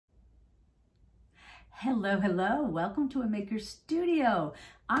Hello, hello. Welcome to a Maker Studio.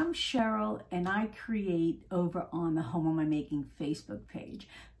 I'm Cheryl and I create over on the Home of My Making Facebook page.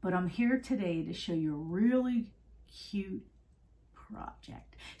 But I'm here today to show you a really cute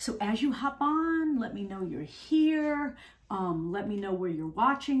project. So as you hop on, let me know you're here. Let me know where you're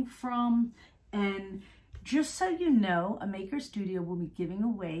watching from. And just so you know, a Maker Studio will be giving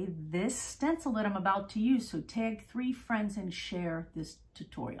away this stencil that I'm about to use. So tag 3 friends and share this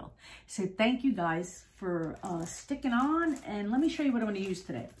tutorial. So thank you guys for sticking on, and let me show you what I'm going to use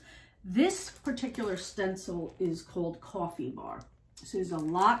today. This particular stencil is called Coffee Bar. So there's a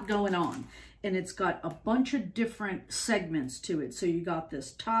lot going on, and it's got a bunch of different segments to it. So you got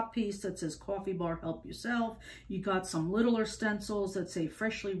this top piece that says Coffee Bar, help yourself. You got some littler stencils that say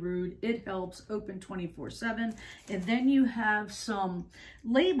freshly brewed, it helps, open 24/7. And then you have some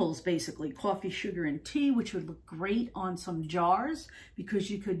labels, basically coffee, sugar, and tea, which would look great on some jars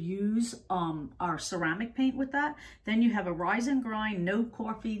because you could use our ceramic paint with that. Then you have a rise and grind, no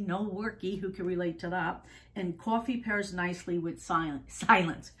coffee, no worky, who can relate to that? And coffee pairs nicely with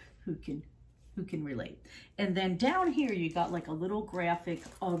silence, who can relate? And then down here you got like a little graphic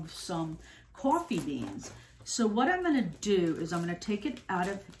of some coffee beans. So what I'm going to do is I'm going to take it out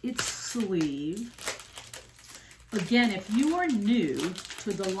of its sleeve. Again, if you are new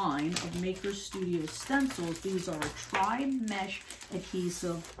to the line of Maker Studio stencils, these are a tri-mesh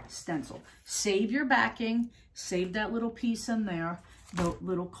adhesive stencil. Save your backing, save that little piece in there, the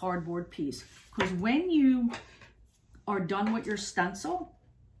little cardboard piece. Because when you are done with your stencil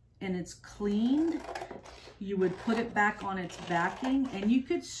and it's cleaned, you would put it back on its backing and you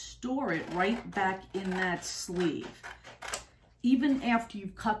could store it right back in that sleeve, even after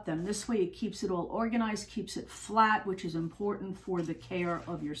you've cut them. This way it keeps it all organized, keeps it flat, which is important for the care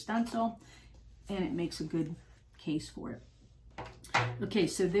of your stencil, and it makes a good case for it. Okay,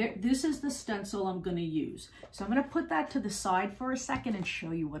 so this is the stencil I'm going to use. So I'm going to put that to the side for a second and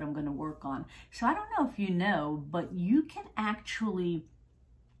show you what I'm going to work on. So I don't know if you know, but you can actually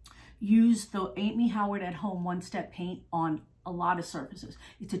use the Amy Howard at Home one-step paint on a lot of surfaces.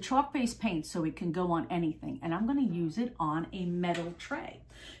 It's a chalk-based paint, so it can go on anything. And I'm going to use it on a metal tray.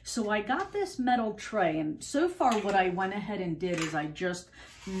 So I got this metal tray, and so far what I went ahead and did is I just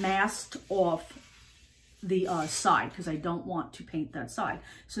masked off the side because I don't want to paint that side.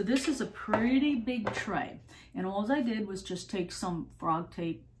 So this is a pretty big tray, and all I did was just take some frog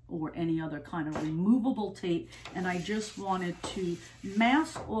tape or any other kind of removable tape, and I just wanted to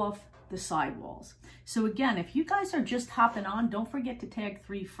mask off the sidewalls. So again, if you guys are just hopping on, don't forget to tag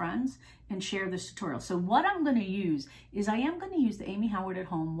 3 friends and share this tutorial. So what I'm going to use is I am going to use the Amy Howard at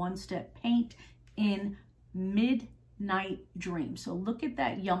Home one-step paint in Midnight Dream. So look at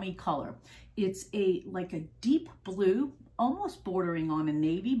that yummy color. It's like a deep blue, almost bordering on a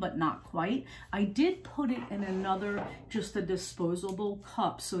navy, but not quite. I did put it in another, just a disposable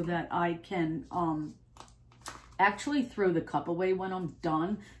cup so that I can actually throw the cup away when I'm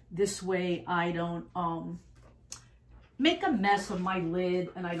done. This way I don't make a mess of my lid,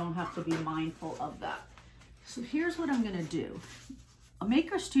 and I don't have to be mindful of that. So here's what I'm gonna do. A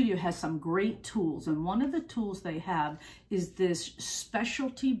Maker Studio has some great tools, and one of the tools they have is this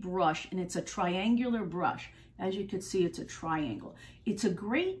specialty brush, and it's a triangular brush. As you can see, it's a triangle. It's a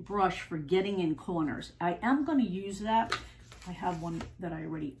great brush for getting in corners. I am going to use that. I have one that I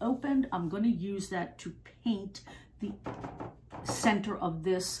already opened. I'm going to use that to paint the center of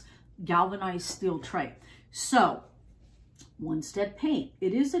this galvanized steel tray. So, one-step paint.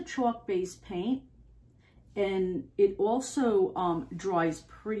 It is a chalk-based paint, and it also dries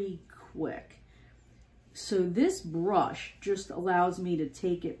pretty quick. So this brush just allows me to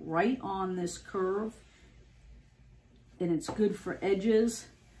take it right on this curve, and it's good for edges.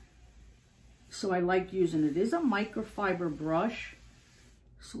 So I like using it. It is a microfiber brush,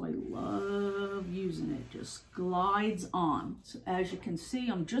 so I love using it. Just glides on. So as you can see,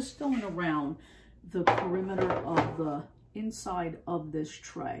 I'm just going around the perimeter of the inside of this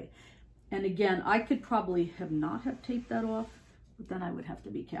tray. And again, I could probably not have taped that off, but then I would have to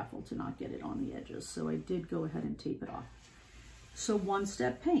be careful to not get it on the edges. So I did go ahead and tape it off. So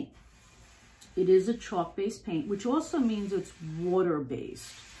one-step paint. It is a chalk-based paint, which also means it's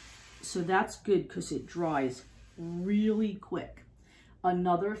water-based. So that's good because it dries really quick.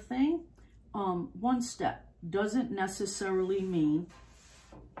 Another thing, one step doesn't necessarily mean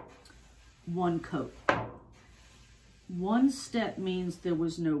one coat. One step means there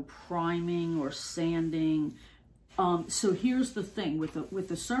was no priming or sanding. So here's the thing,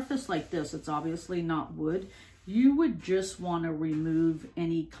 with a surface like this, it's obviously not wood. You would just want to remove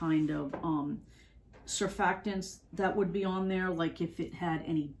any kind of surfactants that would be on there, like if it had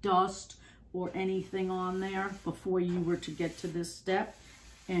any dust or anything on there before you were to get to this step,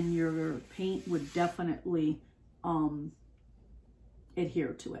 and your paint would definitely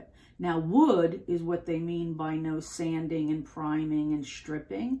adhere to it. Now, wood is what they mean by no sanding and priming and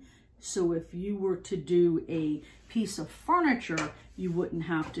stripping. So if you were to do a piece of furniture, you wouldn't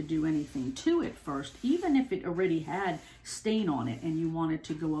have to do anything to it first, even if it already had stain on it and you wanted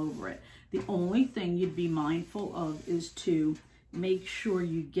to go over it. The only thing you'd be mindful of is to make sure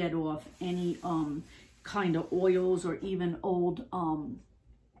you get off any kind of oils or even old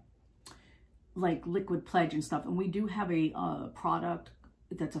like liquid pledge and stuff. And we do have a product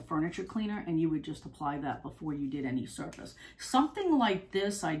that's a furniture cleaner, and you would just apply that before you did any surface. Something like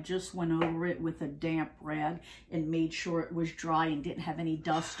this, I just went over it with a damp rag and made sure it was dry and didn't have any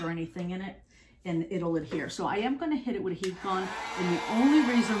dust or anything in it, and it'll adhere. So I am going to hit it with a heat gun, and the only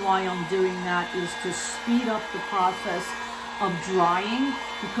reason why I'm doing that is to speed up the process of drying,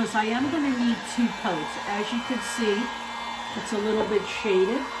 because I am going to need 2 coats. As you can see, it's a little bit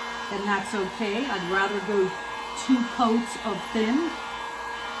shaded, and that's okay. I'd rather go 2 coats of thin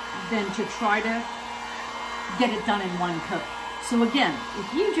than to try to get it done in 1 coat. So again,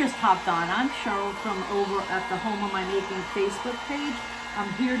 if you just hopped on, I'm Cheryl from over at the Home of My Making Facebook page.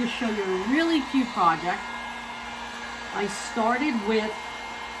 I'm here to show you a really cute project. I started with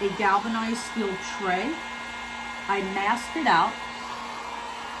a galvanized steel tray. I masked it out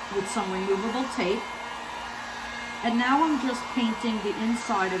with some removable tape. And now I'm just painting the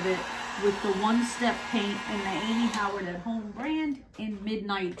inside of it with the one-step paint in the Amy Howard at Home brand in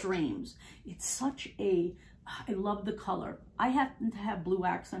Midnight Dreams. It's such a, I love the color. I happen to have blue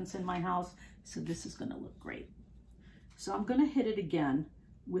accents in my house, so this is gonna look great. So I'm gonna hit it again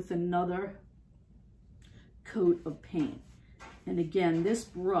with another coat of paint. And again, this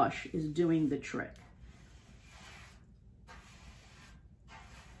brush is doing the trick.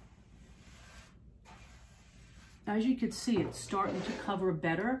 As you can see, it's starting to cover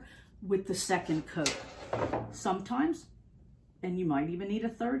better with the second coat. Sometimes, and you might even need a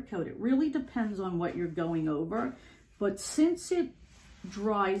 3rd coat. It really depends on what you're going over. But since it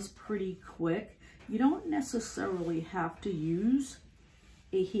dries pretty quick, you don't necessarily have to use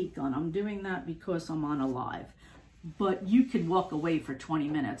a heat gun. I'm doing that because I'm on a live. But you could walk away for 20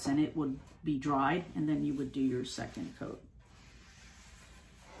 minutes and it would be dried, and then you would do your 2nd coat.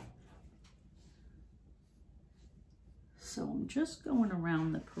 So I'm just going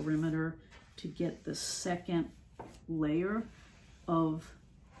around the perimeter to get the 2nd layer of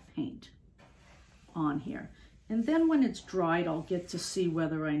paint on here. And then when it's dried, I'll get to see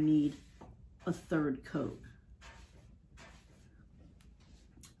whether I need a 3rd coat.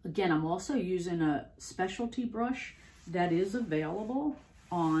 Again, I'm also using a specialty brush that is available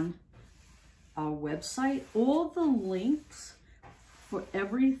on our website. All the links for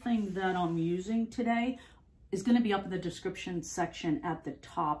everything that I'm using today is going to be up in the description section at the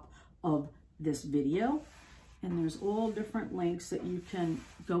top of this video. And there's all different links that you can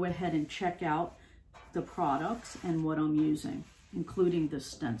go ahead and check out the products and what I'm using, including the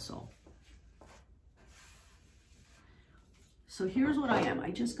stencil. So here's what I am. I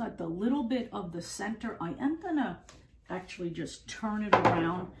just got the little bit of the center. I am gonna actually just turn it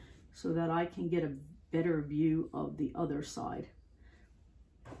around so that I can get a better view of the other side.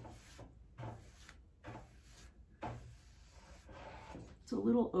 It's a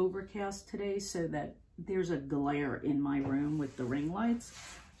little overcast today, so that there's a glare in my room with the ring lights.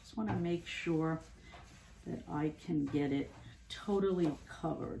 Just want to make sure that I can get it totally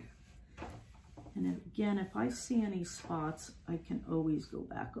covered. And again, if I see any spots, I can always go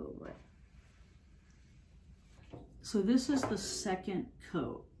back over it. So this is the 2nd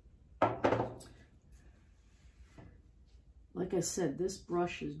coat. Like I said, this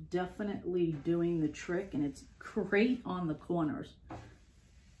brush is definitely doing the trick, and it's great on the corners.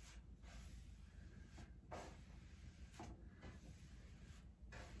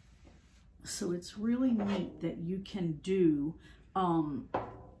 So it's really neat that you can do, or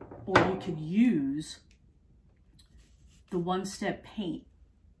you could use the one-step paint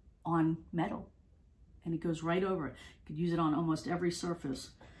on metal, and it goes right over it. You could use it on almost every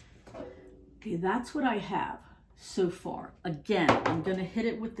surface. Okay, that's what I have so far. Again, I'm gonna hit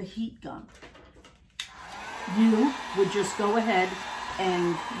it with the heat gun. You would just go ahead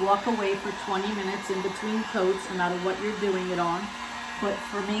and walk away for 20 minutes in between coats, no matter what you're doing it on. But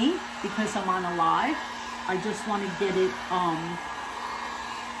for me, because I'm on a live, I just want to get it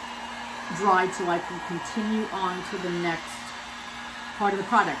dried so I can continue on to the next part of the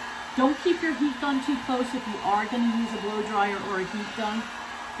product. Don't keep your heat gun too close if you are going to use a blow dryer or a heat gun.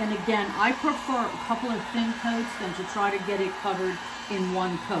 And again, I prefer a couple of thin coats than to try to get it covered in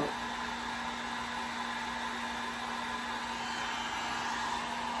 1 coat.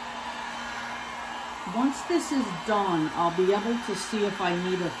 Once this is done, I'll be able to see if I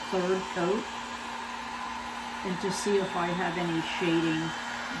need a third coat and to see if I have any shading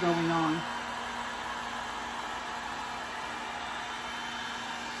going on.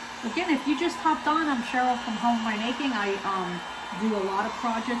 Again, if you just hopped on, I'm Cheryl from Home My Making. I do a lot of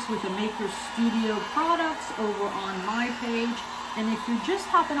projects with the Maker Studio products over on my page. And if you're just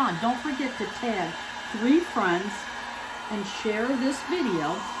hopping on, don't forget to tag 3 friends and share this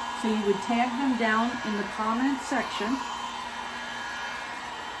video. So you would tag them down in the comment section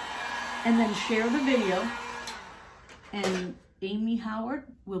and then share the video. And Amy Howard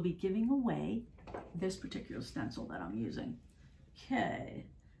will be giving away this particular stencil that I'm using. Okay.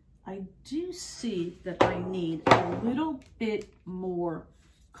 I do see that I need a little bit more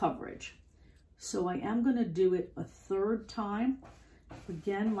coverage. So I am going to do it a third time.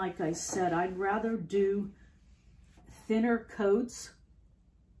 Again, like I said, I'd rather do thinner coats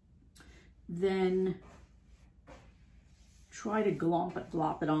than try to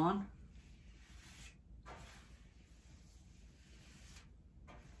glop it on.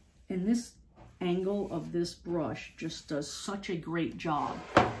 And this angle of this brush just does such a great job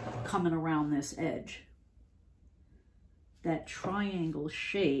coming around this edge. That triangle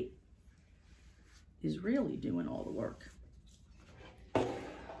shape is really doing all the work.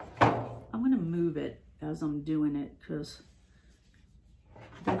 I'm going to move it as I'm doing it because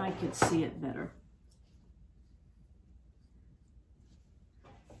then I could see it better.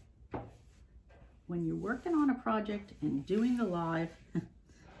 When you're working on a project and doing a live,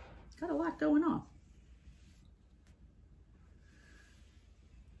 got a lot going on.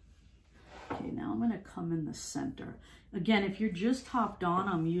 Okay, now I'm going to come in the center. Again, if you're just hopped on,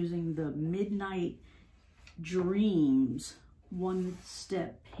 I'm using the Midnight Dreams One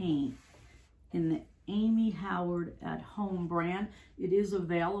Step Paint in the Amy Howard at Home brand. It is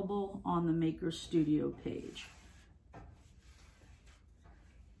available on the Maker Studio page.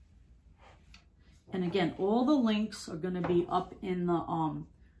 And again, all the links are going to be up in the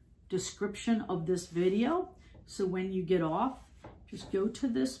description of this video. So when you get off, just go to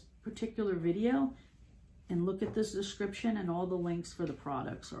this particular video and look at this description, and all the links for the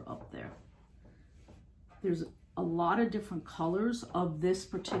products are up there. There's a lot of different colors of this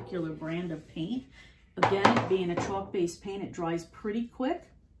particular brand of paint. Again, being a chalk-based paint, it dries pretty quick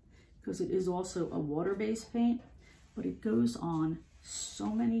because it is also a water-based paint, but it goes on so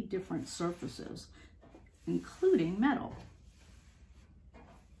many different surfaces, including metal.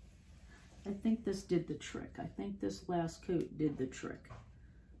 I think this did the trick. I think this last coat did the trick.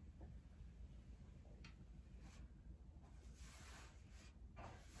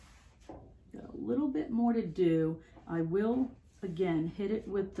 Got a little bit more to do. I will, again, hit it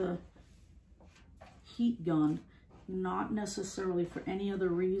with the heat gun, not necessarily for any other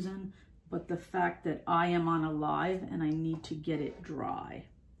reason, but the fact that I am on a live and I need to get it dry.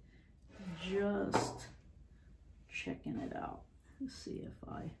 Just checking it out. Let's see if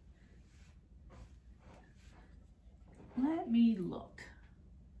I... Let me look.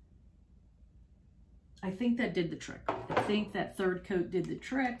 I think that did the trick. I think that third coat did the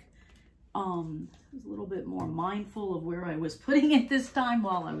trick. I was a little bit more mindful of where I was putting it this time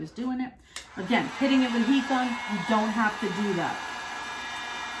while I was doing it. Again, hitting it with a heat gun, you don't have to do that.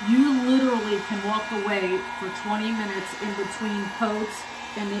 You literally can walk away for 20 minutes in between coats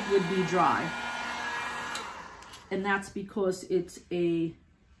and it would be dry. And that's because it's a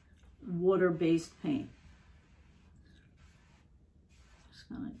water-based paint. Just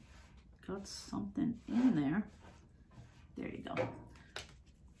gonna got something in there. There you go.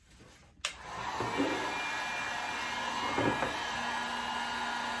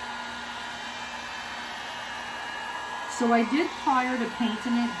 So I did, prior to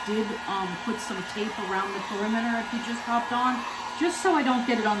painting it, put some tape around the perimeter if you just hopped on, just so I don't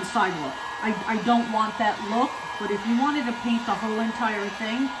get it on the sidewalk. I don't want that look, but if you wanted to paint the whole entire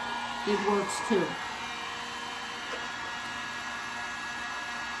thing, it works too.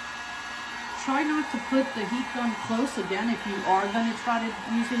 Try not to put the heat gun close. Again, if you are going to try to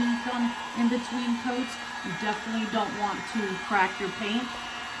use a heat gun in between coats, you definitely don't want to crack your paint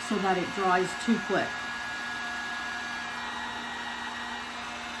so that it dries too quick.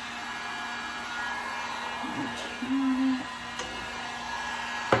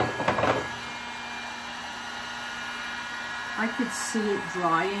 I could see it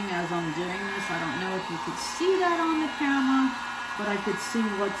drying as I'm doing this. I don't know if you could see that on the camera, but I could see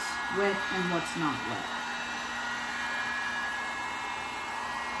what's wet and what's not wet.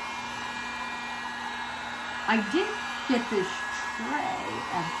 I did get this tray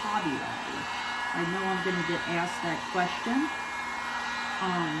at Hobby Lobby. I know I'm going to get asked that question.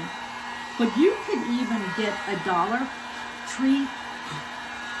 But you could even get a Dollar Tree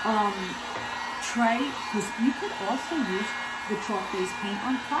tray, because you could also use the chalk-based paint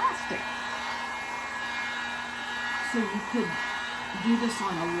on plastic. So you could do this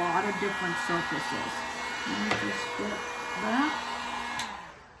on a lot of different surfaces. Let me just get that.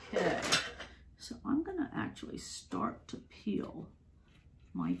 Okay, so I'm gonna actually start to peel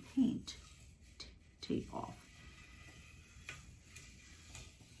my paint tape off.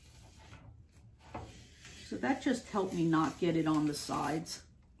 So that just helped me not get it on the sides.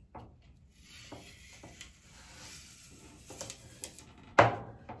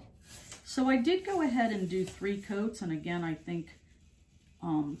 So I did go ahead and do 3 coats, and again, I think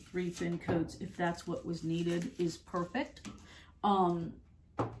 3 thin coats, if that's what was needed, is perfect.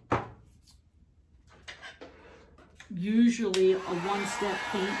 Usually a one-step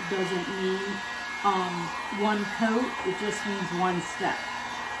paint doesn't mean 1 coat, it just means 1 step.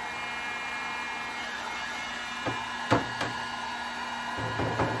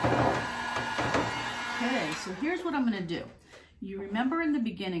 Okay, so here's what I'm going to do. You remember in the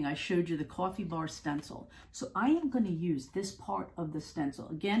beginning I showed you the coffee bar stencil. So I am going to use this part of the stencil.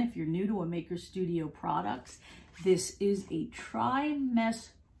 Again, if you're new to a Maker Studio products, this is a tri-mesh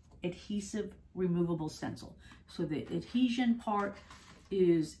adhesive removable stencil. So the adhesion part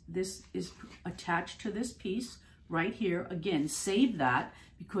is, this is attached to this piece right here. Again, save that,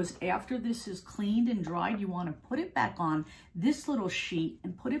 because after this is cleaned and dried, you want to put it back on this little sheet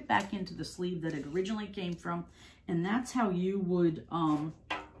and put it back into the sleeve that it originally came from. And that's how you would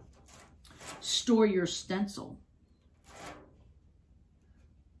store your stencil.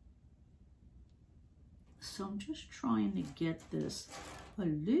 So I'm just trying to get this a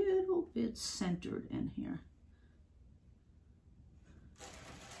little bit centered in here.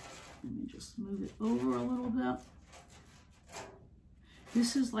 Let me just move it over a little bit.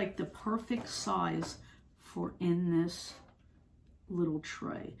 This is like the perfect size for in this little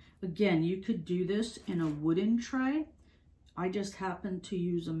tray. Again, you could do this in a wooden tray. I just happen to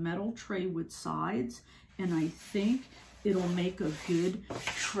use a metal tray with sides, and I think it'll make a good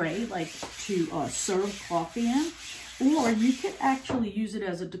tray like to serve coffee in. Or you could actually use it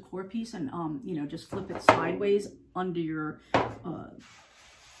as a decor piece and you know, just flip it sideways under your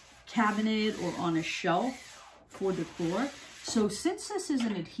cabinet or on a shelf for decor. So since this is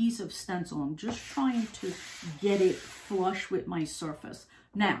an adhesive stencil, I'm just trying to get it flush with my surface.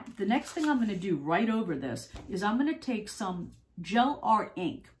 Now, the next thing I'm going to do right over this is I'm going to take some gel art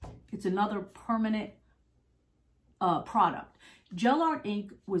ink. It's another permanent product. Gel art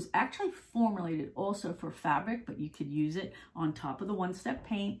ink was actually formulated also for fabric, but you could use it on top of the one-step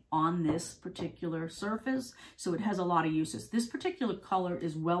paint on this particular surface. So it has a lot of uses. This particular color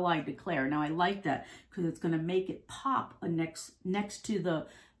is Well I Declare. Now I like that because it's going to make it pop next to the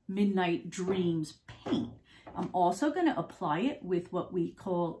Midnight Dreams paint. I'm also going to apply it with what we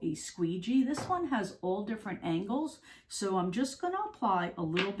call a squeegee. This one has all different angles. So I'm just going to apply a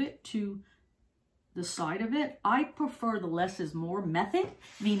little bit to the side of it. I prefer the less is more method,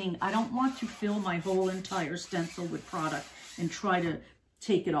 meaning I don't want to fill my whole entire stencil with product and try to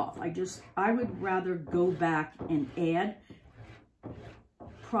take it off. I would rather go back and add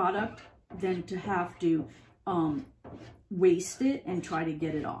product than to have to waste it and try to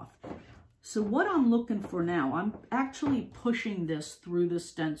get it off. So what I'm looking for now, I'm actually pushing this through the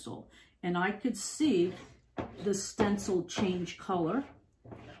stencil, and I could see the stencil change color.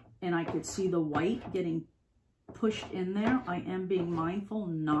 And I could see the white getting pushed in there. I am being mindful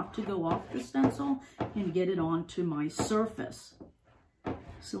not to go off the stencil and get it onto my surface.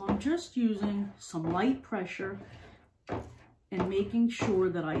 So I'm just using some light pressure and making sure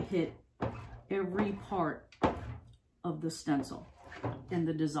that I hit every part of the stencil and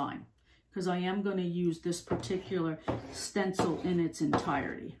the design, because I am going to use this particular stencil in its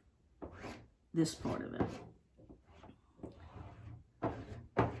entirety, this part of it.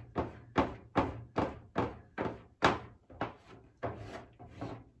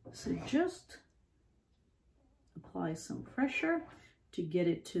 So just apply some pressure to get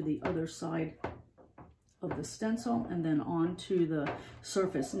it to the other side of the stencil and then onto the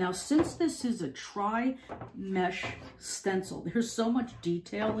surface. Now, since this is a tri-mesh stencil, there's so much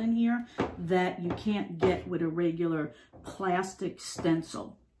detail in here that you can't get with a regular plastic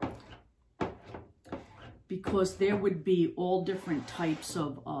stencil, because there would be all different types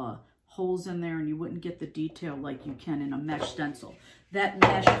of holes in there and you wouldn't get the detail like you can in a mesh stencil. That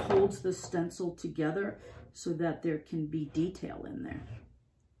mesh holds the stencil together so that there can be detail in there.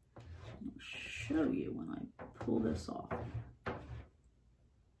 I'll show you when I pull this off.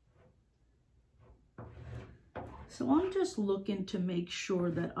 So I'm just looking to make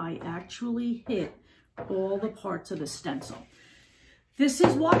sure that I actually hit all the parts of the stencil. This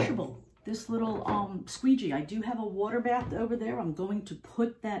is washable, this little squeegee. I do have a water bath over there. I'm going to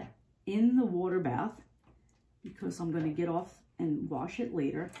put that in the water bath because I'm going to get off and wash it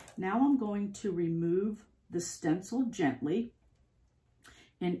later. Now I'm going to remove the stencil gently.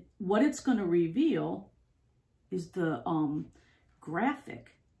 And what it's going to reveal is the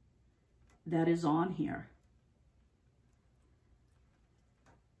graphic that is on here.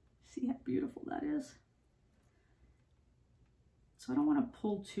 See how beautiful that is? So I don't want to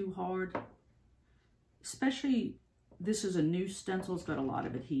pull too hard, especially this is a new stencil. It's got a lot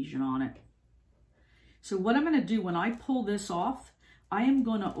of adhesion on it. So what I'm going to do when I pull this off, I am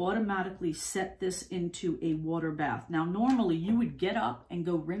going to automatically set this into a water bath. Now, normally you would get up and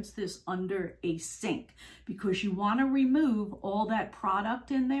go rinse this under a sink because you want to remove all that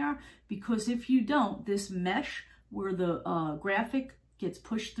product in there, because if you don't, this mesh where the graphic gets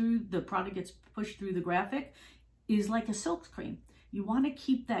pushed through, the product gets pushed through the graphic, is like a silk screen. You want to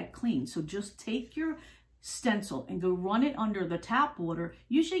keep that clean. So just take your stencil and go run it under the tap water,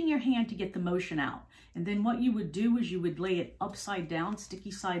 using your hand to get the motion out. And then what you would do is you would lay it upside down, sticky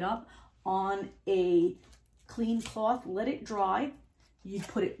side up, on a clean cloth, let it dry. You'd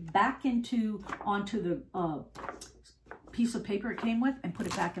put it back onto the piece of paper it came with and put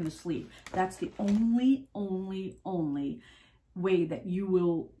it back in the sleeve. That's the only way that you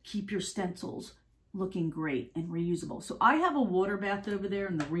will keep your stencils looking great and reusable. So I have a water bath over there,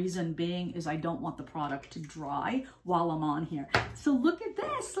 and the reason being is I don't want the product to dry while I'm on here. So look at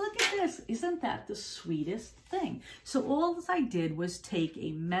this, look at this. Isn't that the sweetest thing? So all I did was take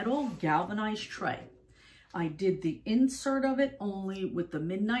a metal galvanized tray. I did the insert of it only with the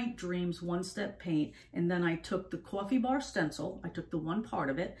Midnight Dreams one-step paint, and then I took the coffee bar stencil, I took the one part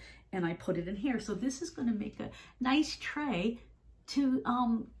of it, and I put it in here. So this is going to make a nice tray to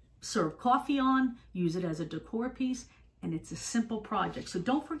serve coffee on, use it as a decor piece, and it's a simple project. So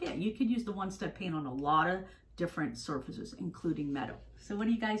don't forget, you could use the one-step paint on a lot of different surfaces, including metal. So what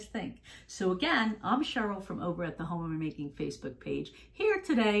do you guys think? So again, I'm Cheryl from over at the Home of My Making Facebook page, here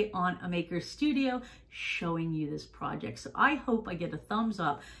today on A Maker Studio, showing you this project. So I hope I get a thumbs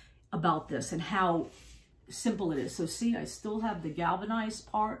up about this and how simple it is. So see, I still have the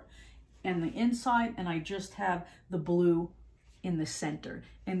galvanized part and the inside, and I just have the blue in the center.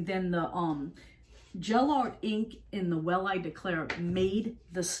 And then the gel art ink in the Well I Declare made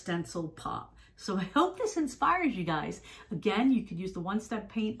the stencil pop. So I hope this inspires you guys. Again, you could use the one-step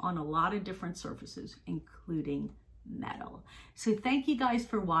paint on a lot of different surfaces, including metal. So thank you guys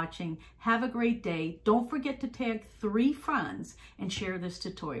for watching. Have a great day. Don't forget to tag 3 friends and share this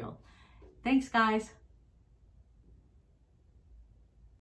tutorial. Thanks, guys.